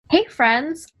Hey,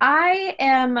 friends. I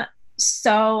am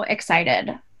so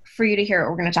excited for you to hear what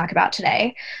we're going to talk about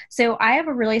today. So, I have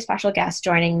a really special guest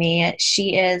joining me.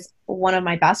 She is one of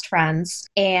my best friends,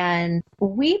 and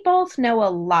we both know a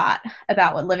lot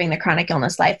about what living the chronic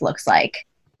illness life looks like.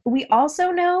 We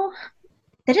also know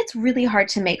that it's really hard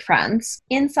to make friends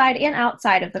inside and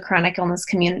outside of the chronic illness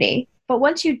community. But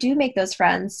once you do make those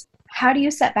friends, how do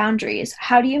you set boundaries?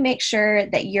 How do you make sure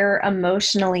that you're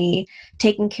emotionally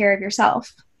taking care of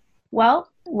yourself?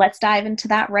 Well, let's dive into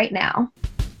that right now.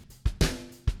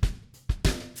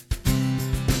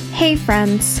 Hey,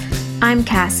 friends. I'm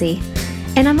Cassie,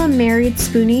 and I'm a married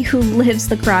spoonie who lives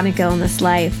the chronic illness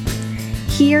life.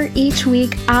 Here, each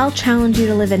week, I'll challenge you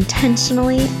to live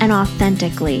intentionally and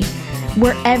authentically,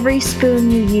 where every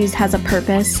spoon you use has a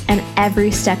purpose and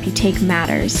every step you take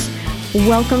matters.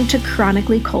 Welcome to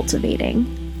Chronically Cultivating.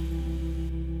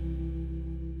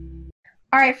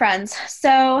 All right, friends.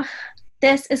 So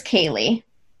this is Kaylee.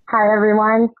 Hi,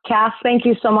 everyone. Cass, thank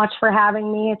you so much for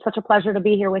having me. It's such a pleasure to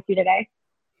be here with you today.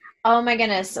 Oh my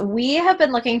goodness. We have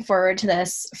been looking forward to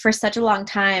this for such a long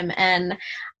time. And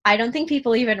I don't think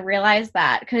people even realize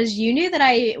that because you knew that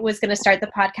I was going to start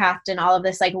the podcast and all of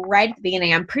this like right at the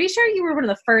beginning. I'm pretty sure you were one of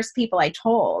the first people I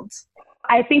told.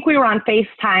 I think we were on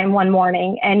FaceTime one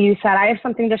morning and you said, I have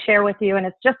something to share with you. And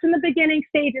it's just in the beginning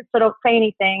stages, so don't say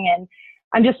anything. And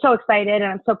I'm just so excited and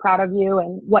I'm so proud of you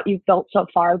and what you've built so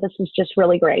far. This is just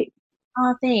really great.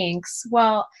 Oh, thanks.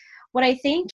 Well, what I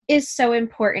think is so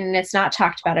important, and it's not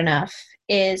talked about enough,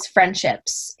 is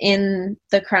friendships in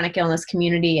the chronic illness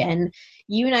community. And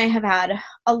you and I have had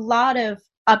a lot of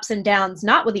ups and downs,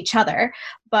 not with each other,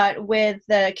 but with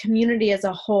the community as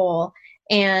a whole.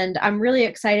 And I'm really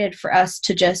excited for us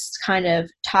to just kind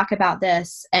of talk about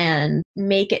this and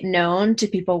make it known to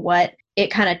people what it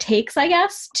kind of takes, I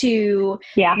guess, to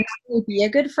Yeah. not only be a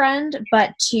good friend,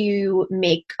 but to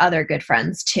make other good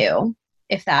friends too,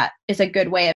 if that is a good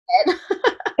way of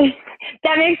it.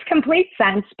 That makes complete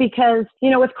sense because,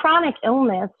 with chronic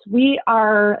illness, we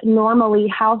are normally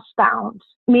housebound.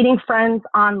 Meeting friends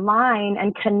online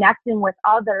and connecting with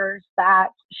others that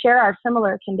share our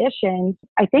similar conditions,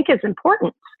 I think is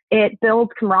important. It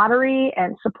builds camaraderie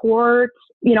and support.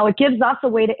 It gives us a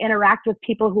way to interact with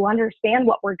people who understand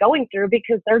what we're going through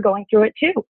because they're going through it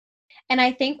too. And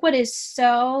I think what is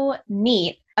so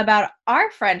neat about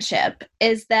our friendship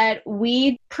is that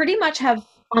we pretty much have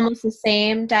almost the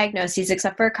same diagnoses,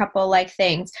 except for a couple like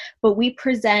things, but we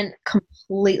present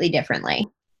completely differently.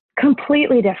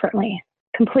 Completely differently.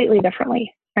 Completely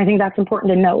differently. I think that's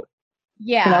important to note.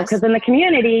 Yes. Because in the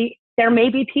community, there may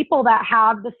be people that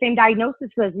have the same diagnosis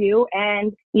as you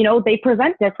and, they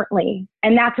present differently,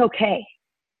 and that's okay.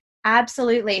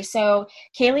 Absolutely. So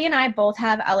Kaylee and I both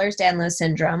have Ehlers-Danlos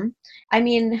syndrome. I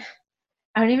mean,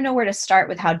 I don't even know where to start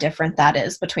with how different that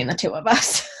is between the two of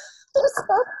us.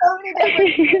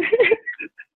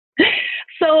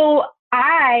 So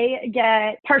I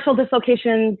get partial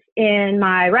dislocations in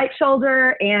my right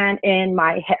shoulder and in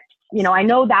my hips. I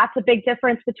know that's a big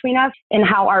difference between us in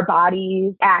how our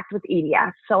bodies act with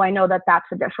EDS. So I know that that's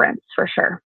a difference for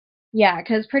sure. Yeah,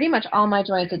 because pretty much all my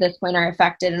joints at this point are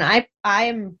affected, and I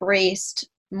am braced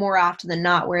more often than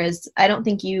not, whereas I don't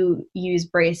think you use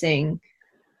bracing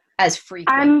as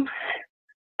frequent.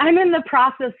 I'm in the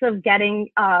process of getting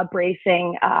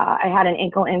bracing. I had an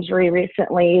ankle injury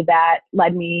recently that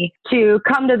led me to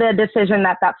come to the decision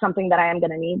that that's something that I am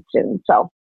going to need soon.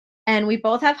 And we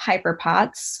both have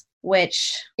hyperpots,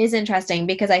 which is interesting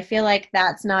because I feel like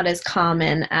that's not as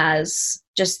common as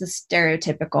just the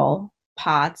stereotypical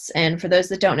POTS. And for those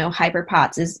that don't know,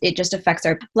 hyperpots is it just affects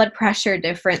our blood pressure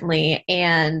differently,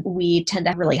 and we tend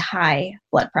to have really high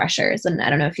blood pressures. And I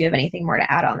don't know if you have anything more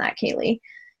to add on that, Kaylee.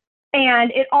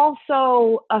 And it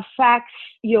also affects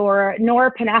your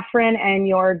norepinephrine and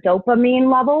your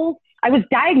dopamine levels. I was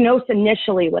diagnosed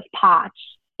initially with POTS,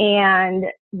 and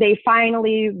they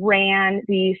finally ran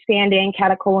the stand-in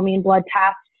catecholamine blood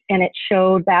test, and it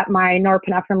showed that my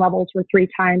norepinephrine levels were 3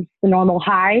 times the normal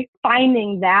high.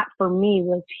 Finding that for me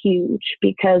was huge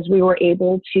because we were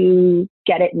able to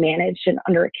get it managed and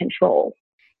under control.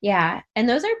 Yeah. And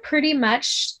those are pretty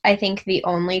much, I think, the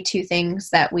only two things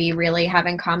that we really have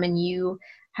in common. You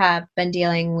have been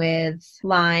dealing with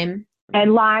Lyme.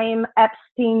 And Lyme,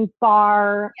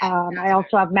 Epstein-Barr. I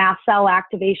also have mast cell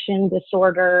activation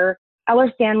disorder,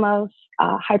 Ehlers-Danlos,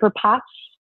 hyperpots,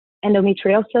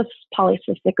 endometriosis,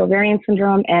 polycystic ovarian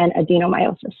syndrome, and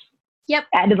adenomyosis. Yep.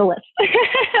 Add to the list.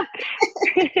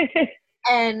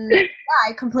 And yeah,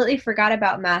 I completely forgot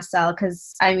about mast cell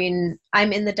because I mean,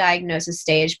 I'm in the diagnosis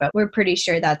stage, but we're pretty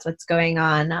sure that's what's going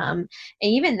on. And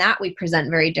even that we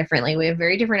present very differently. We have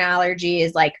very different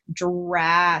allergies, like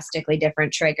drastically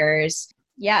different triggers.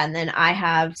 Yeah. And then I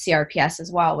have CRPS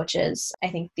as well, which is, I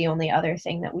think, the only other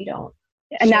thing that we don't.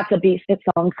 And that's a beast its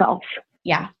own self.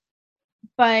 Yeah.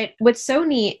 But what's so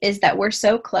neat is that we're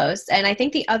so close. And I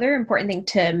think the other important thing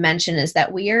to mention is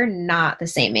that we are not the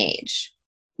same age.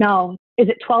 No. Is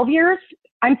it 12 years?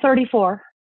 I'm 34.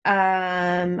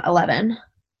 11.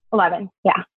 11.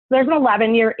 Yeah. There's an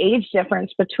 11-year age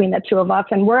difference between the two of us,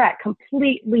 and we're at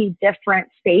completely different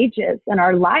stages in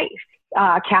our life.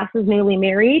 Cass is newly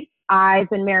married. I've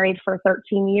been married for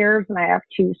 13 years and I have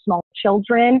 2 small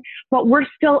children, but we're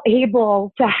still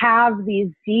able to have these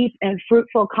deep and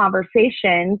fruitful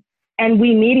conversations, and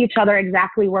we meet each other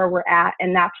exactly where we're at.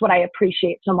 And that's what I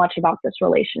appreciate so much about this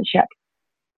relationship.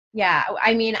 Yeah.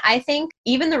 I mean, I think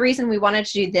even the reason we wanted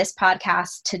to do this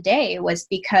podcast today was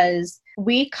because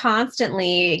we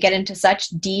constantly get into such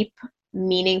deep,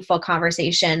 meaningful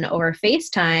conversation over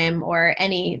FaceTime or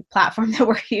any platform that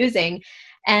we're using.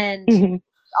 And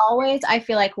always, I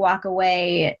feel like, walk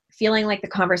away feeling like the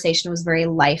conversation was very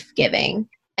life-giving.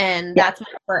 And that's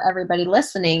for everybody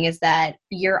listening, is that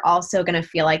you're also going to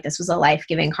feel like this was a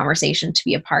life-giving conversation to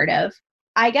be a part of.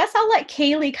 I guess I'll let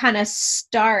Kaylee kind of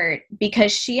start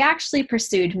because she actually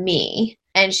pursued me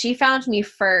and she found me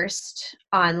first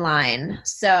online.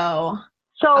 So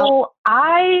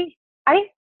I've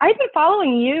been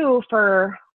following you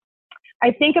for,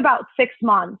 I think, about 6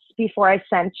 months before I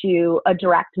sent you a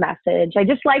direct message. I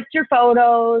just liked your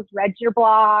photos, read your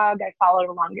blog. I followed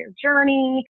along your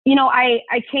journey. You know, I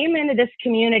came into this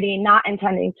community not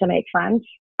intending to make friends.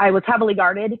 I was heavily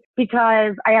guarded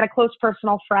because I had a close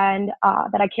personal friend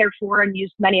that I cared for and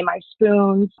used many of my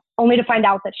spoons, only to find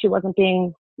out that she wasn't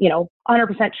being,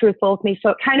 100% truthful with me. So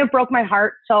it kind of broke my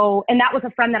heart. And that was a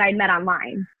friend that I met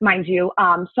online, mind you.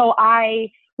 So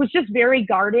I was just very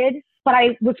guarded, but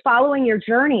I was following your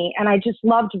journey and I just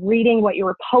loved reading what you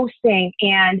were posting.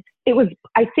 And it was,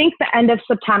 I think, the end of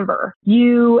September.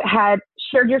 You had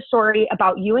shared your story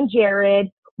about you and Jared,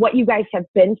 what you guys have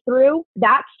been through.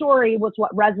 That story was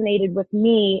what resonated with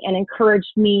me and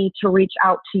encouraged me to reach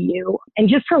out to you. And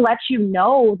just to let you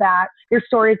know that your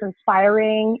story is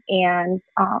inspiring. And,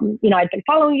 I'd been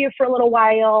following you for a little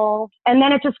while. And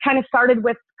then it just kind of started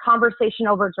with conversation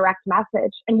over direct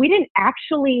message. And we didn't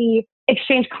actually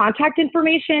exchange contact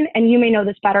information. And you may know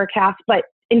this better, Cass, but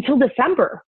until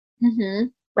December,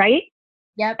 right?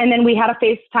 Yep. And then we had a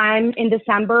FaceTime in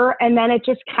December. And then it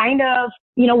just kind of,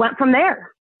 went from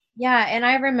there. Yeah. And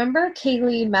I remember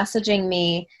Kaylee messaging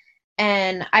me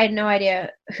and I had no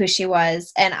idea who she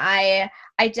was. And I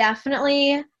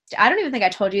definitely, I don't even think I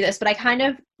told you this, but I kind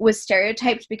of was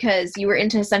stereotyped because you were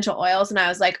into essential oils. And I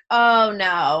was like, oh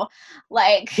no,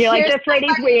 you're like, this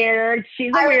lady's weird.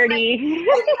 She's a weirdie.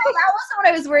 That wasn't what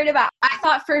I was worried about. I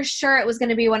thought for sure it was going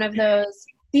to be one of those,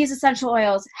 these essential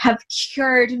oils have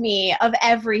cured me of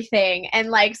everything.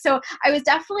 And so I was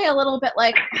definitely a little bit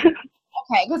like,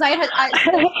 okay, because I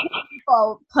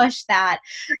people push that.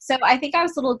 So I think I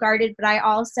was a little guarded, but I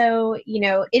also,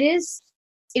 it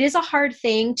is a hard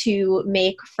thing to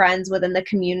make friends within the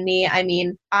community. I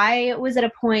mean, I was at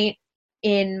a point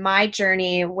in my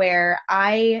journey where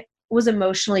I was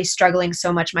emotionally struggling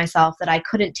so much myself that I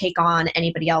couldn't take on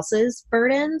anybody else's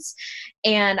burdens.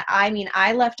 And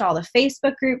I left all the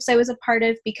Facebook groups I was a part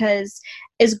of because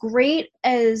as great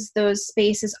as those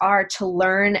spaces are to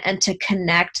learn and to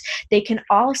connect, they can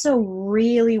also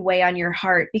really weigh on your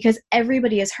heart because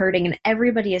everybody is hurting and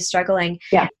everybody is struggling.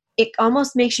 Yeah. It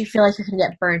almost makes you feel like you can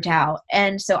get burnt out.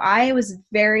 And so I was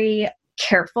very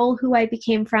careful who I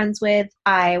became friends with.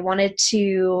 I wanted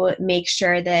to make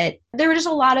sure that there were just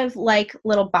a lot of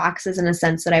little boxes in a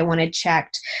sense that I wanted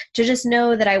checked to just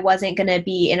know that I wasn't going to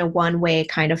be in a one-way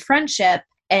kind of friendship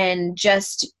and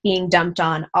just being dumped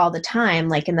on all the time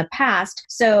like in the past.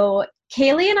 So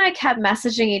Kaylee and I kept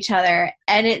messaging each other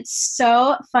and it's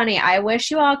so funny. I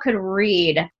wish you all could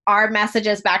read our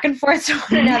messages back and forth to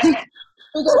one another.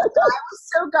 Because I was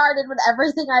so guarded with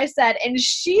everything I said, and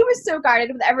she was so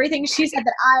guarded with everything she said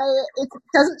that it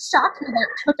doesn't shock me that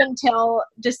it took until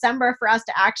December for us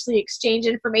to actually exchange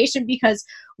information because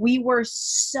we were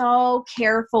so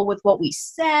careful with what we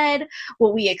said,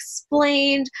 what we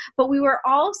explained, but we were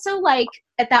also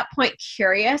at that point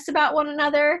curious about one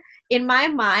another. In my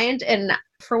mind, and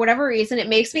for whatever reason, it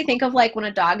makes me think of when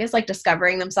a dog is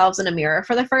discovering themselves in a mirror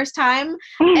for the first time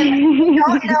and they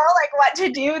don't know what to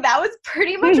do. That was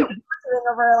pretty much what we were doing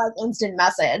over instant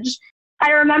message. I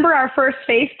remember our first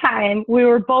FaceTime, we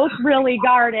were both really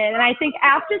guarded. And I think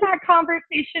after that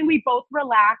conversation, we both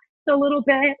relaxed a little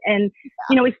bit. And,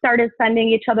 we started sending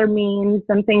each other memes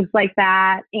and things like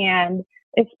that. And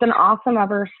it's been awesome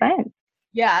ever since.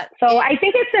 Yeah. So I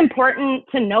think it's important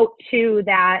to note too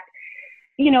that,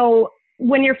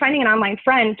 when you're finding an online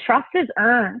friend, trust is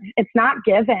earned. It's not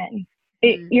given.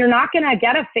 You're not going to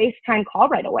get a FaceTime call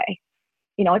right away.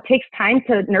 It takes time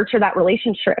to nurture that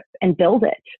relationship and build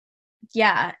it.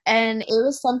 Yeah. And it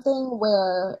was something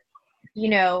where,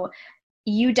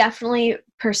 you definitely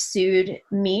pursued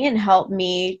me and helped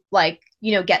me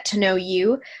get to know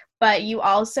you, but you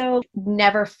also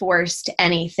never forced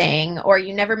anything, or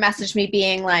you never messaged me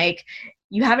being like,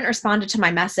 you haven't responded to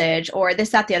my message or this,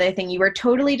 that, the other thing. You were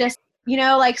totally just,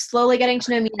 slowly getting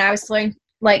to know me, and I was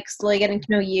slowly getting to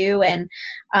know you. And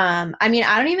I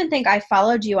don't even think I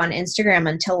followed you on Instagram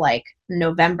until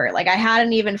November. I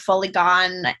hadn't even fully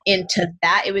gone into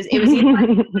that. It was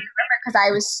even because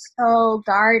I was so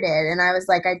guarded, and I was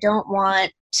like, I don't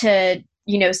want to,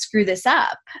 screw this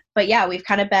up. But yeah, we've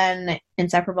kind of been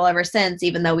inseparable ever since,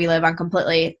 even though we live on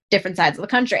completely different sides of the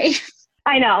country.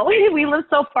 I know. We live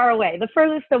so far away, the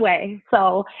furthest away.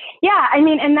 So yeah,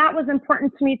 and that was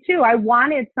important to me too. I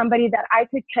wanted somebody that I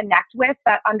could connect with,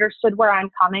 that understood where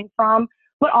I'm coming from,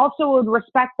 but also would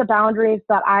respect the boundaries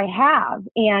that I have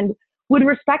and would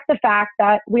respect the fact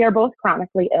that we are both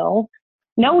chronically ill.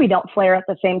 No, we don't flare at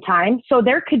the same time. So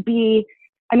there could be,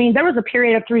 there was a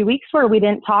period of 3 weeks where we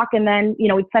didn't talk, and then,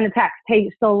 we'd send a text. Hey,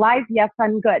 you still alive? Yes,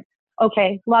 I'm good.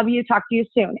 Okay, love you. Talk to you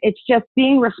soon. It's just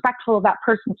being respectful of that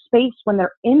person's space when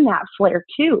they're in that flare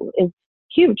too is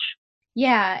huge.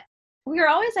 Yeah. We were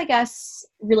always, I guess,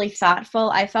 really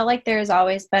thoughtful. I felt like there's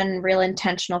always been real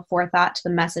intentional forethought to the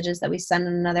messages that we send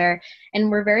one another. And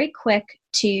we're very quick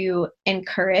to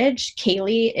encourage.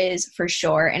 Kaylee is for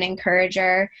sure an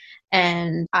encourager.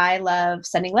 And I love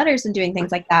sending letters and doing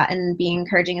things like that and being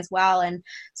encouraging as well. And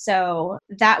so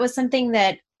that was something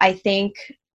that I think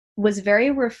was very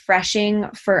refreshing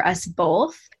for us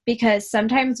both, because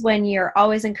sometimes when you're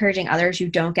always encouraging others, you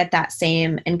don't get that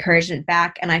same encouragement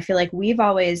back. And I feel like we've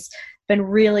always been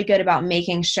really good about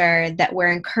making sure that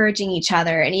we're encouraging each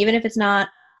other. And even if it's not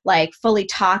fully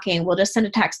talking, we'll just send a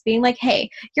text being like, hey,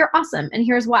 you're awesome, and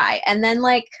here's why. And then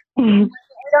we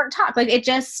don't talk.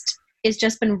 It's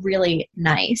just been really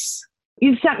nice.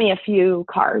 You've sent me a few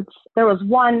cards. There was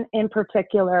one in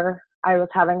particular. I was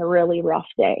having a really rough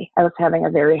day. I was having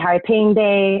a very high pain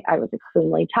day. I was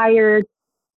extremely tired,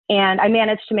 and I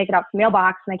managed to make it out to the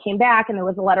mailbox, and I came back and there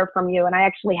was a letter from you, and I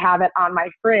actually have it on my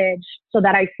fridge so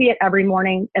that I see it every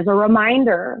morning as a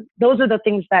reminder. Those are the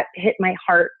things that hit my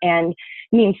heart and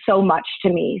mean so much to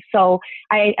me. So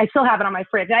I still have it on my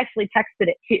fridge. I actually texted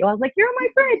it to you. I was like, you're on my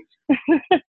fridge.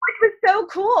 It was so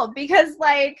cool because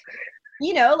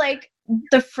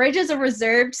the fridge is a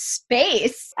reserved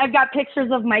space. I've got pictures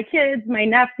of my kids, my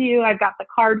nephew. I've got the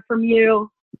card from you.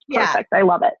 Perfect. Yeah. I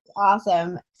love it.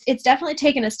 Awesome. It's definitely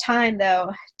taken us time,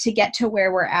 though, to get to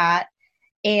where we're at.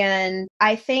 And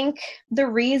I think the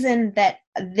reason that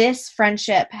this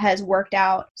friendship has worked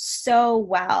out so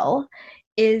well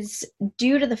is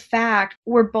due to the fact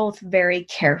we're both very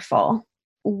careful.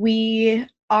 We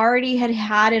already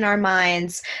had in our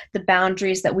minds the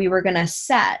boundaries that we were going to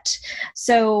set.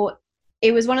 So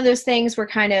it was one of those things where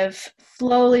kind of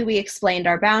slowly we explained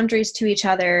our boundaries to each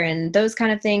other and those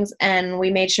kind of things. And we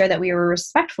made sure that we were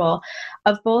respectful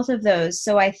of both of those.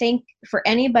 So I think for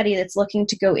anybody that's looking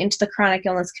to go into the chronic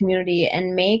illness community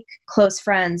and make close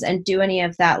friends and do any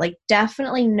of that,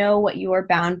 definitely know what your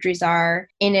boundaries are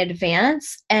in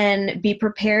advance and be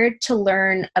prepared to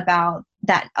learn about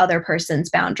that other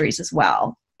person's boundaries as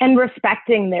well. And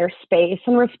respecting their space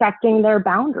and respecting their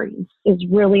boundaries is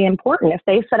really important. If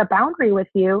they set a boundary with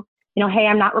you, hey,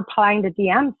 I'm not replying to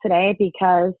DMs today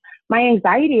because my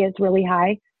anxiety is really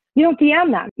high. You don't DM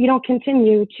them. You don't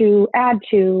continue to add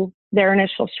to their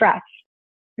initial stress.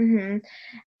 Mm-hmm.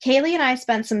 Kaylee and I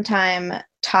spent some time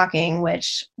talking,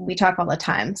 which we talk all the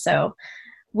time. So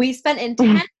we spent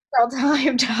intense time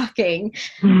talking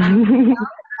about the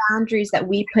boundaries that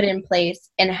we put in place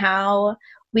and how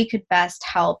we could best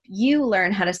help you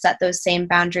learn how to set those same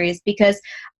boundaries, because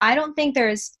I don't think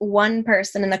there's one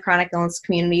person in the chronic illness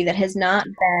community that has not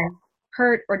been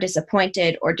hurt or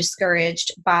disappointed or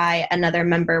discouraged by another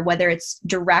member, whether it's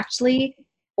directly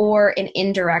or an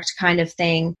indirect kind of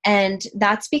thing. And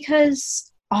that's because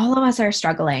all of us are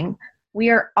struggling.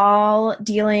 We are all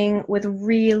dealing with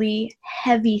really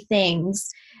heavy things.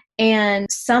 And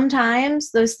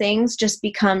sometimes those things just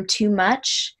become too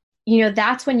much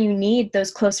that's when you need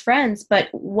those close friends. But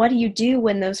what do you do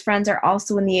when those friends are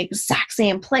also in the exact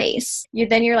same place?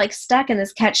 You're like stuck in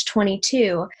this catch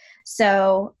 22.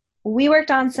 So we worked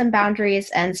on some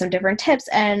boundaries and some different tips,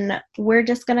 and we're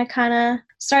just going to kind of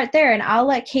start there. And I'll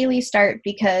let Kaylee start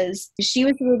because she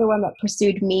was really the one that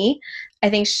pursued me. I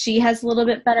think she has a little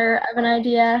bit better of an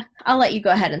idea. I'll let you go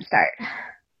ahead and start.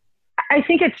 I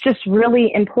think it's just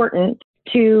really important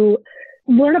to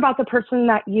learn about the person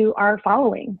that you are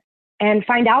following and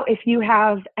find out if you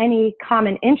have any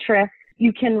common interests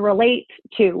you can relate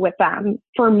to with them.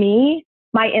 For me,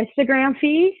 my Instagram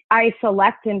feed, I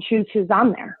select and choose who's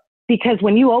on there. Because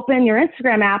when you open your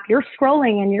Instagram app, you're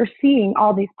scrolling and you're seeing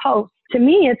all these posts. To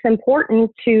me, it's important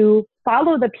to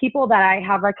follow the people that I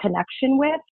have a connection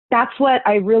with. That's what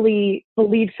I really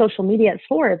believe social media is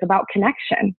for, is about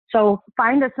connection. So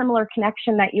find a similar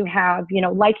connection that you have,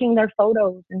 liking their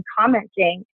photos and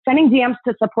commenting, sending DMs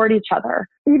to support each other.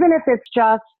 Even if it's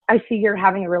just, I see you're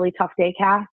having a really tough day,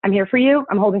 Cass. I'm here for you.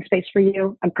 I'm holding space for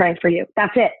you. I'm praying for you.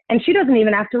 That's it. And she doesn't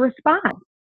even have to respond.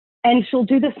 And she'll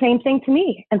do the same thing to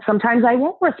me. And sometimes I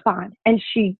won't respond. And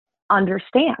she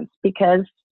understands because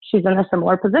she's in a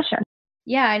similar position.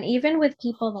 Yeah, and even with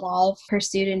people that I've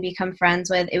pursued and become friends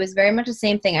with, it was very much the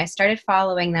same thing. I started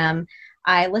following them.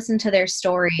 I listened to their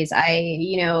stories. I,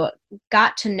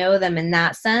 got to know them in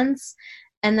that sense.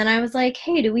 And then I was like,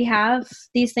 hey, do we have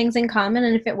these things in common?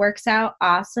 And if it works out,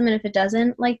 awesome. And if it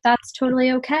doesn't, that's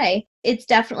totally okay. It's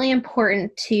definitely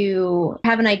important to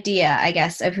have an idea, I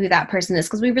guess, of who that person is,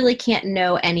 because we really can't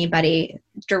know anybody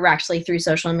directly through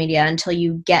social media until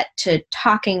you get to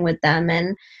talking with them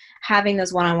and having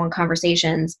those one-on-one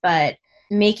conversations. But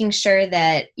making sure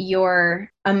that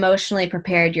you're emotionally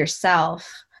prepared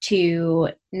yourself to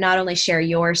not only share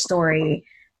your story,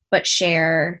 but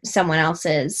share someone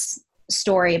else's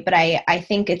story. But I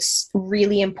think it's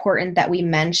really important that we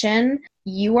mention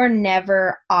you are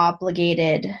never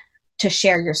obligated to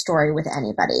share your story with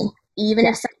anybody. Even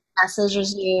if someone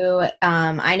messages you,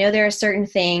 I know there are certain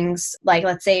things, like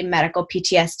let's say medical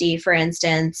PTSD, for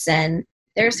instance, and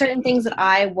there are certain things that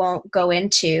I won't go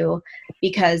into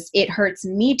because it hurts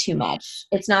me too much.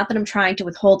 It's not that I'm trying to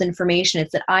withhold information.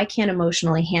 It's that I can't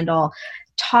emotionally handle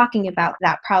talking about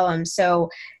that problem. So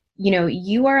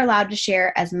you are allowed to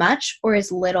share as much or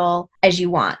as little as you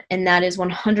want. And that is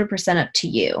 100% up to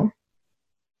you.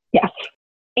 Yes.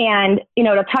 And,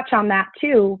 to touch on that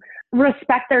too,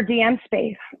 respect their DM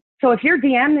space. So if you're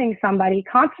DMing somebody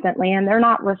constantly and they're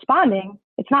not responding,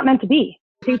 it's not meant to be.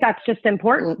 I think that's just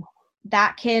important.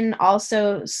 That can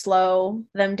also slow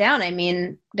them down. I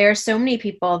mean, there are so many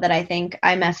people that I think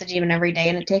I message even every day,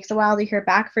 and it takes a while to hear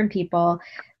back from people.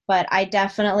 But I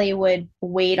definitely would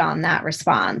wait on that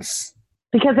response.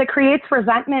 Because it creates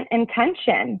resentment and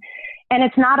tension. And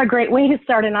it's not a great way to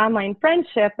start an online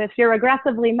friendship if you're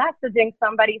aggressively messaging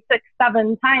somebody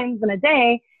 6-7 times in a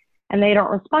day and they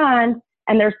don't respond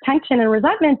and there's tension and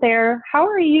resentment there. How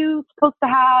are you supposed to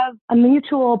have a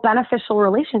mutual beneficial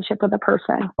relationship with a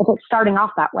person if it's starting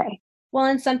off that way? Well,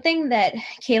 and something that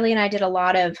Kaylee and I did a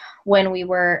lot of when we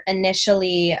were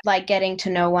initially getting to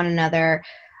know one another,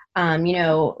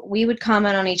 we would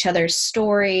comment on each other's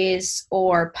stories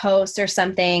or posts or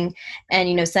something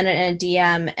and, send it in a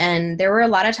DM. And there were a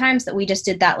lot of times that we just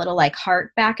did that little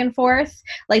heart back and forth.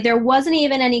 There wasn't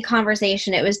even any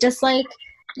conversation. It was just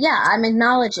yeah, I'm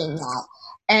acknowledging that.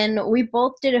 And we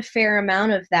both did a fair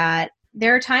amount of that.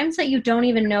 There are times that you don't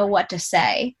even know what to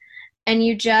say. And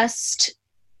you just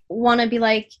want to be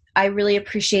I really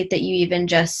appreciate that you even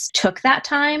just took that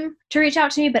time to reach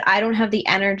out to me, but I don't have the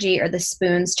energy or the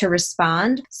spoons to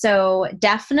respond. So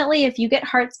definitely if you get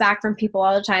hearts back from people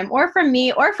all the time, or from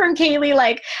me or from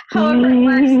Kaylee, however it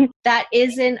works, that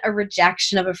isn't a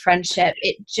rejection of a friendship.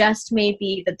 It just may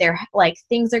be that they're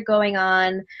things are going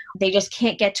on. They just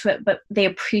can't get to it, but they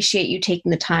appreciate you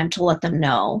taking the time to let them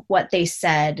know what they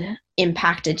said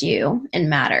impacted you and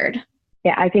mattered.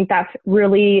 Yeah, I think that's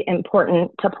really important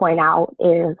to point out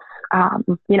is,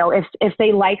 if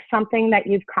they like something that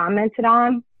you've commented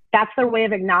on, that's their way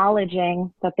of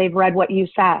acknowledging that they've read what you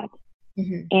said.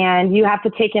 Mm-hmm. And you have to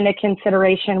take into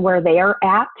consideration where they are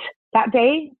at that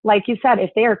day. Like you said, if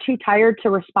they are too tired to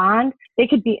respond, they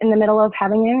could be in the middle of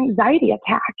having an anxiety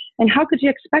attack. And how could you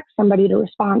expect somebody to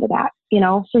respond to that?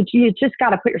 So you just got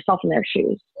to put yourself in their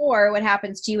shoes. Or what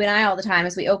happens to you and I all the time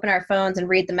is we open our phones and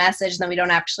read the message, and then we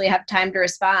don't actually have time to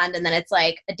respond. And then it's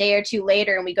a day or two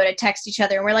later and we go to text each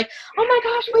other and we're like, oh my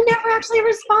gosh, we never actually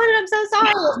responded. I'm so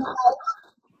sorry.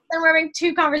 Then we're having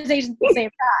two conversations at the same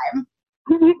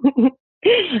time.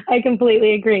 I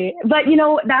completely agree. But,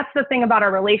 that's the thing about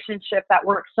our relationship that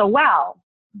works so well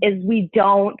is we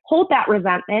don't hold that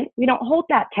resentment. We don't hold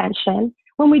that tension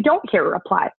when we don't hear a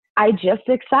reply. I just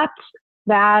accept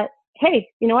that, hey,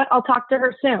 you know what? I'll talk to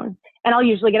her soon. And I'll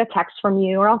usually get a text from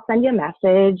you or I'll send you a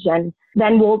message, and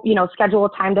then we'll, schedule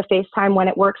a time to FaceTime when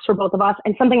it works for both of us.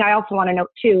 And something I also want to note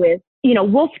too is,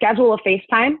 we'll schedule a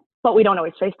FaceTime, but we don't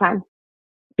always FaceTime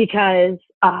because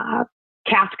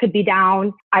Cass could be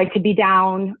down, I could be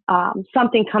down,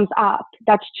 something comes up.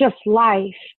 That's just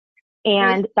life.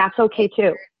 And that's okay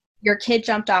too. Your kid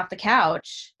jumped off the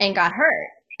couch and got hurt.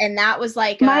 And that was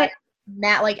like, Matt,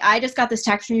 like I just got this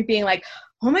text from you being like,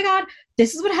 oh my God,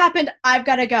 this is what happened. I've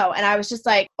got to go. And I was just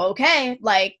like, okay,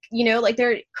 like,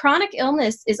 their chronic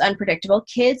illness is unpredictable.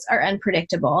 Kids are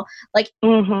unpredictable. Like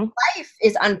life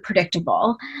is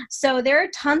unpredictable. So there are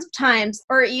tons of times,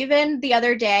 or even the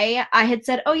other day I had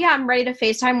said, oh yeah, I'm ready to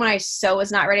FaceTime when I so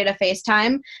was not ready to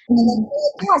FaceTime. And then,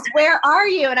 yes, where are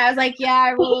you? And I was like, yeah, I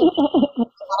really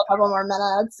a couple more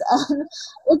minutes. And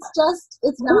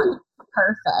it's not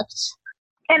perfect.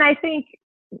 And I think,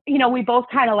 we both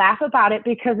kind of laugh about it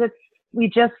because we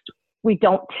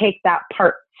don't take that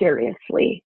part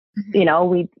seriously.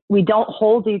 Mm-hmm. We don't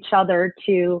hold each other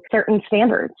to certain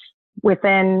standards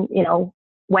within,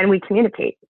 when we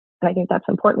communicate. And I think that's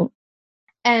important.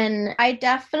 And I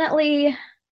definitely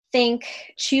think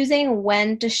choosing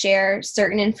when to share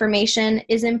certain information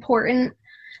is important.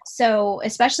 So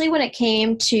especially when it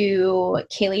came to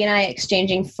Kaylee and I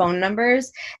exchanging phone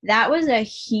numbers, that was a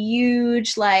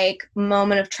huge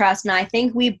moment of trust. And I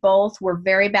think we both were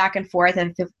very back and forth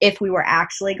if we were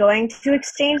actually going to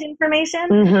exchange information.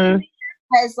 Mm-hmm.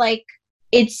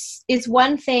 Because it's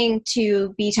one thing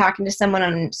to be talking to someone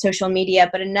on social media,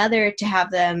 but another to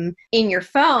have them in your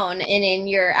phone and in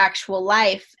your actual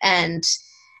life. And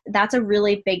that's a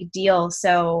really big deal.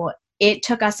 So it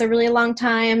took us a really long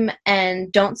time,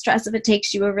 and don't stress if it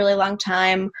takes you a really long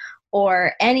time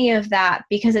or any of that,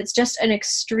 because it's just an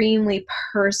extremely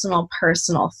personal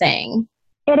thing.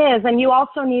 It is. And you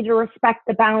also need to respect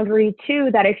the boundary too,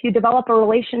 that if you develop a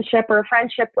relationship or a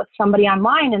friendship with somebody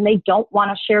online and they don't want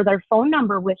to share their phone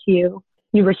number with you,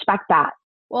 you respect that.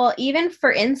 Well, even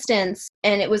for instance,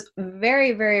 and it was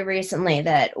very, very recently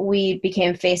that we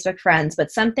became Facebook friends, but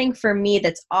something for me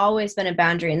that's always been a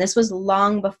boundary, and this was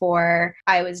long before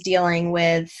I was dealing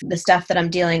with the stuff that I'm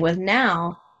dealing with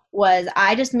now, was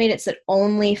I just made it so that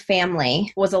only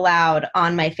family was allowed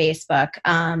on my Facebook.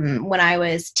 When I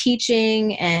was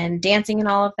teaching and dancing and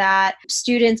all of that,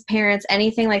 students, parents,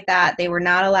 anything like that, they were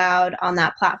not allowed on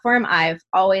that platform. I've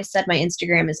always said my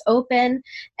Instagram is open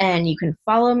and you can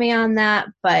follow me on that,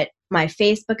 but my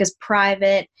Facebook is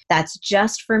private. That's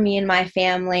just for me and my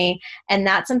family. And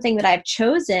that's something that I've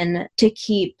chosen to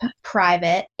keep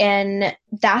private, and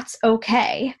that's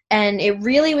okay. And it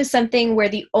really was something where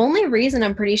the only reason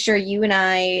I'm pretty sure you and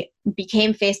I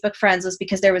became Facebook friends was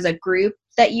because there was a group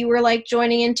that you were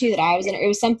joining into that I was in. It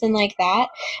was something like that.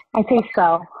 I think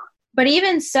so. But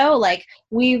even so,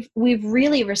 we've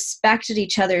really respected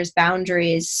each other's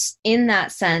boundaries in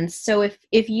that sense. So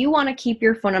if you want to keep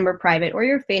your phone number private or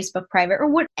your Facebook private or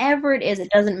whatever it is, it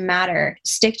doesn't matter.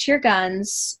 Stick to your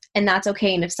guns, and that's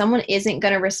okay. And if someone isn't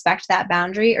going to respect that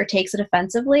boundary or takes it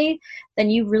offensively, then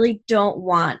you really don't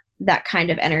want that kind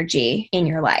of energy in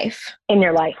your life.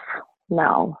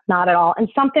 No, not at all. And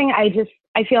something I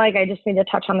feel like I just need to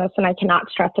touch on this, and I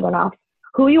cannot stress it enough.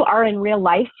 Who you are in real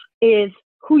life is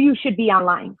who you should be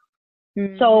online.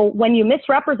 Mm-hmm. So when you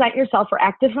misrepresent yourself or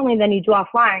act differently than you do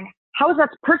offline, how is that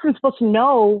person supposed to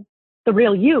know the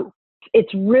real you?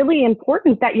 It's really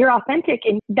important that you're authentic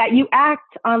and that you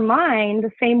act online the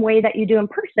same way that you do in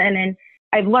person. And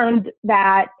I've learned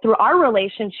that through our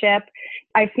relationship,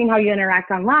 I've seen how you interact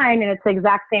online, and it's the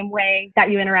exact same way that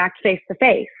you interact face to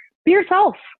face. Be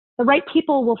yourself. The right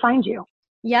people will find you.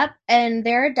 Yep. And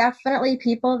there are definitely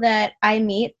people that I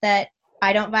meet that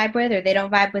I don't vibe with, or they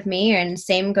don't vibe with me, and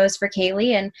same goes for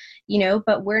Kaylee. And,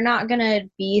 but we're not going to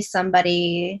be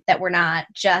somebody that we're not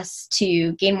just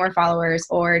to gain more followers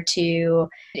or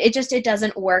it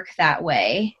doesn't work that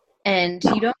way. And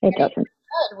no, you don't it doesn't.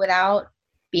 Good without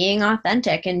being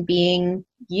authentic and being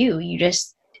you.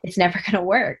 It's never going to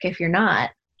work if you're not.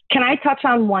 Can I touch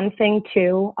on one thing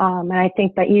too? And I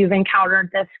think that you've encountered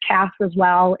this, Cass, as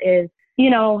well, is,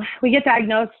 we get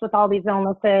diagnosed with all these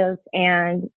illnesses,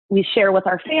 and we share with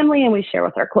our family and we share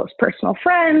with our close personal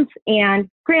friends. And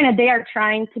granted, they are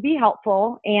trying to be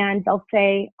helpful, and they'll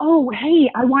say, oh,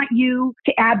 hey, I want you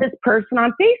to add this person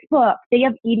on Facebook. They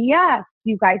have EDS.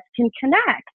 You guys can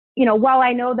connect. While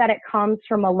I know that it comes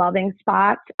from a loving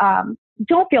spot,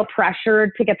 don't feel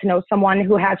pressured to get to know someone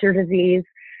who has your disease.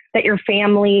 that your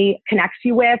family connects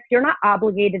you with. You're not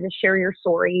obligated to share your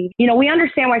story. You know, we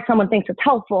understand why someone thinks it's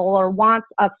helpful or wants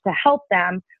us to help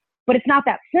them, but it's not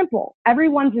that simple.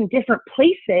 Everyone's in different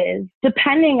places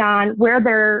depending on where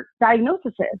their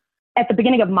diagnosis is. At the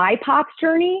beginning of my POTS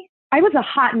journey, I was a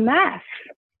hot mess.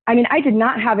 I mean, I did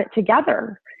not have it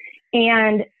together.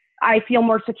 And I feel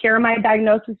more secure in my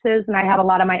diagnoses, and I have a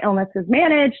lot of my illnesses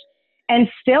managed. And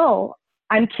still,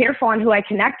 I'm careful on who I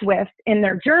connect with in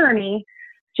their journey,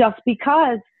 just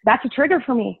because that's a trigger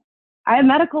for me. I have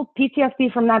medical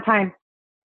PTSD from that time.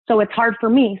 So it's hard for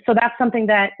me. So that's something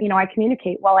that, you know, I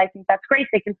communicate. Well, I think that's great.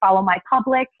 They can follow my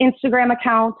public Instagram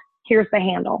account. Here's the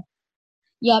handle.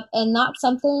 Yep. And that's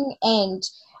something, and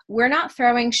we're not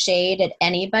throwing shade at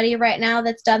anybody right now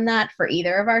that's done that for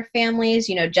either of our families,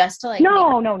 you know, just to like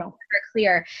no.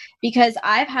 clear, because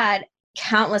I've had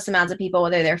countless amounts of people,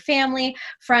 whether they're family,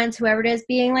 friends, whoever it is,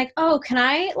 being like, oh, can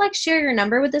I like share your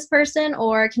number with this person?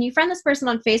 Or can you friend this person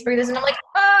on Facebook? And I'm like,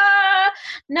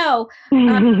 no.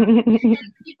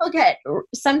 People get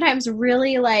sometimes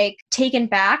really like taken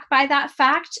back by that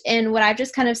fact. And what I've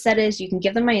just kind of said is you can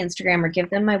give them my Instagram or give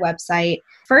them my website.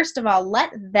 First of all,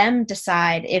 let them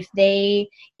decide if they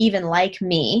even like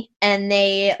me and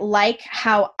they like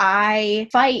how I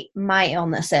fight my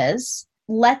illnesses.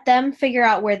 Let them figure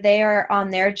out where they are on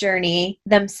their journey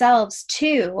themselves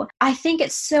too. I think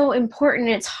it's so important.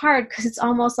 It's hard because it's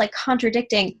almost like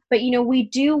contradicting, but you know, we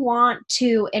do want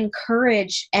to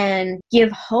encourage and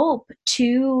give hope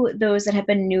to those that have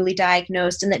been newly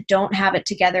diagnosed and that don't have it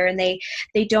together, and they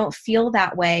don't feel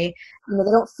that way. You know,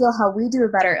 they don't feel how we do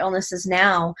about our illnesses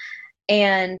now.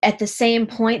 And at the same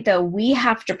point, though, we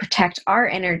have to protect our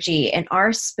energy and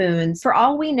our spoons. For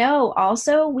all we know,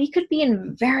 also, we could be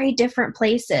in very different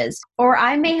places. Or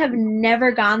I may have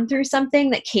never gone through something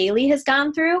that Kaylee has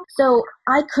gone through. So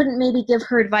I couldn't maybe give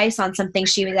her advice on something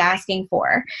she was asking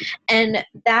for. And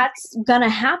that's going to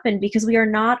happen because we are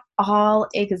not all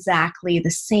exactly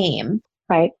the same.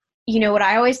 Right. You know, what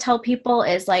I always tell people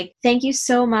is like, thank you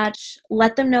so much.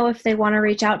 Let them know if they want to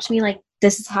reach out to me, like,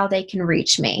 this is how they can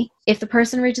reach me. If the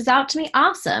person reaches out to me,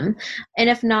 awesome. And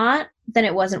if not, then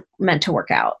it wasn't meant to work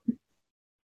out.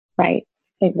 Right.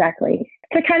 Exactly.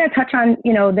 To kind of touch on,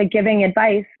 you know, the giving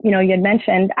advice, you know, you had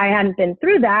mentioned I hadn't been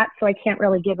through that, so I can't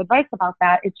really give advice about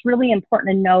that. It's really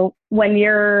important to note when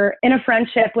you're in a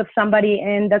friendship with somebody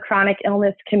in the chronic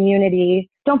illness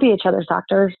community, don't be each other's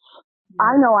doctors.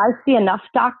 I know I see enough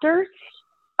doctors.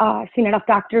 I've seen enough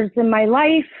doctors in my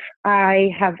life.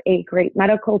 I have a great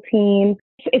medical team.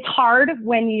 It's hard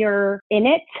when you're in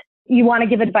it. You want to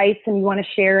give advice and you want to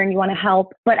share and you want to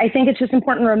help. But I think it's just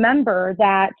important to remember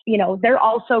that, you know, they're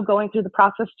also going through the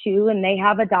process too, and they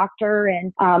have a doctor.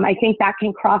 And I think that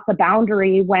can cross a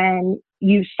boundary when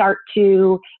you start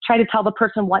to try to tell the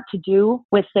person what to do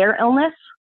with their illness.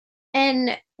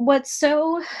 And what's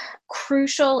so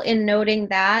crucial in noting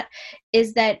that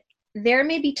is that there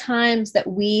may be times that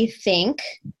we think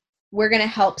we're going to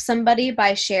help somebody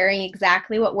by sharing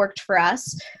exactly what worked for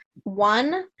us.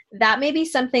 One, that may be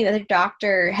something that the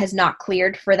doctor has not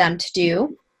cleared for them to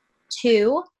do.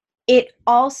 Two, it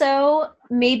also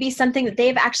may be something that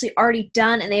they've actually already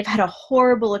done and they've had a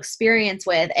horrible experience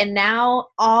with. And now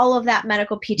all of that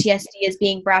medical PTSD is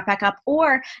being brought back up,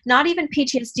 or not even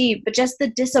PTSD, but just the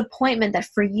disappointment that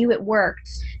for you it worked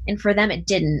and for them it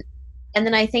didn't. And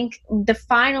then I think the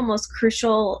final most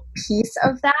crucial piece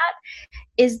of that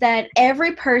is that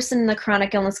every person in the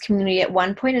chronic illness community at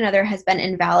one point or another has been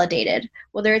invalidated,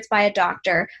 whether it's by a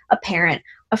doctor, a parent,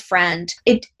 a friend.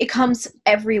 It comes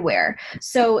everywhere.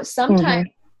 So sometimes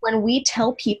when we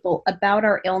tell people about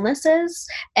our illnesses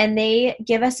and they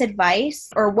give us advice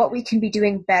or what we can be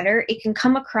doing better, it can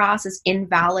come across as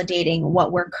invalidating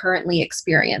what we're currently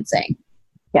experiencing.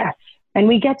 Yes. And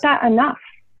we get that enough.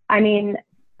 I mean,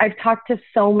 I've talked to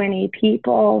so many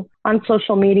people on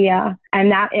social media,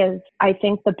 and that is, I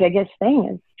think, the biggest thing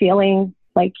is feeling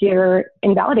like you're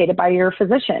invalidated by your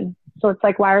physician. So it's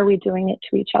like, why are we doing it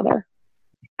to each other?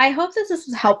 I hope this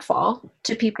is helpful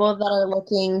to people that are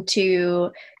looking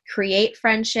to create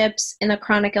friendships in the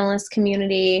chronic illness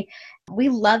community. We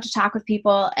love to talk with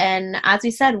people. And as we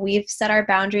said, we've set our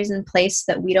boundaries in place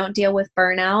so that we don't deal with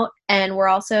burnout. And we're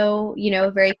also, you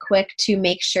know, very quick to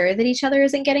make sure that each other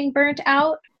isn't getting burnt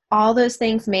out. All those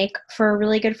things make for a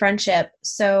really good friendship.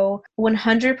 So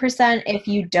 100%, if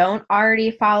you don't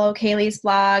already follow Kaylee's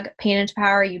blog, Pain into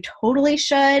Power, you totally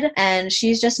should. And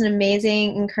she's just an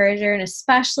amazing encourager. And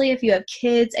especially if you have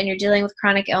kids and you're dealing with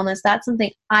chronic illness, that's something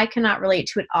I cannot relate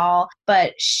to at all.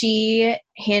 But she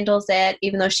handles it,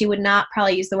 even though she would not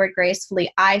probably use the word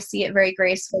gracefully. I see it very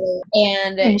gracefully.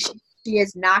 And she's She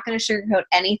is not going to sugarcoat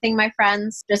anything, my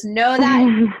friends. Just know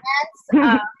that.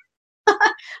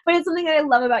 But it's something that I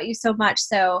love about you so much.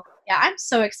 So yeah, I'm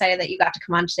so excited that you got to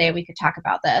come on today and we could talk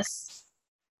about this.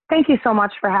 Thank you so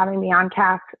much for having me on,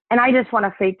 Cass. And I just want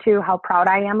to say too, how proud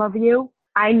I am of you.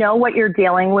 I know what you're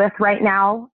dealing with right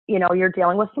now. You know, you're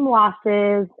dealing with some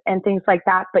losses and things like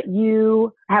that, but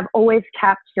you have always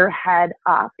kept your head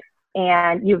up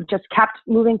and you've just kept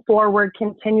moving forward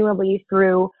continually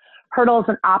through hurdles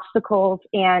and obstacles.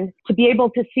 And to be able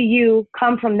to see you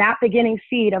come from that beginning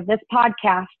seed of this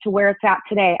podcast to where it's at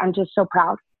today, I'm just so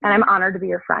proud. And I'm honored to be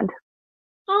your friend.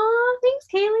 Oh, thanks,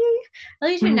 Kaylee.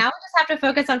 Alicia, now we just have to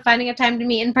focus on finding a time to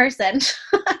meet in person.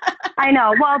 I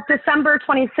know. Well, December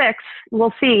 26th,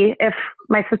 we'll see if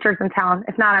my sister's in town.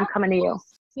 If not, I'm coming to you.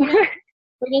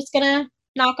 We're just going to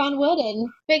knock on wood and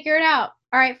figure it out.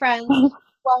 All right, friends.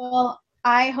 Well,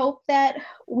 I hope that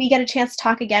we get a chance to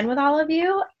talk again with all of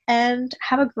you and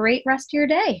have a great rest of your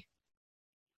day.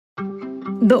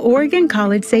 The Oregon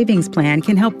College Savings Plan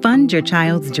can help fund your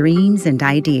child's dreams and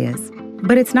ideas.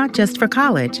 But it's not just for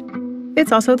college.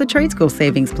 It's also the Trade School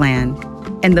Savings Plan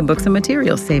and the Books and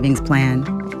Materials Savings Plan,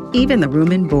 even the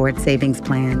Room and Board Savings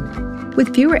Plan.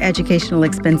 With fewer educational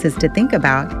expenses to think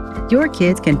about, your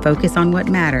kids can focus on what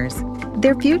matters,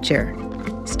 their future.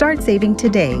 Start saving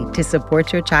today to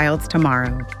support your child's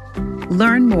tomorrow.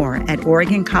 Learn more at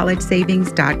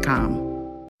OregonCollegeSavings.com.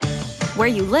 Where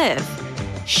you live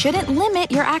shouldn't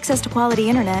limit your access to quality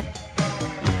internet.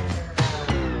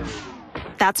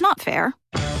 That's not fair.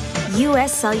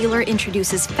 US Cellular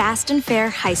introduces fast and fair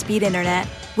high-speed internet.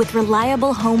 With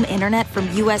reliable home internet from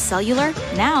US Cellular,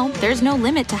 now there's no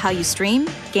limit to how you stream,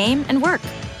 game, and work.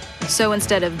 So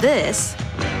instead of this,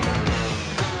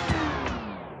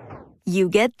 you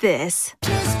get this.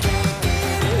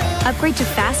 Upgrade to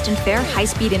fast and fair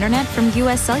high-speed internet from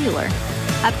US Cellular.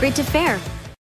 Upgrade to fair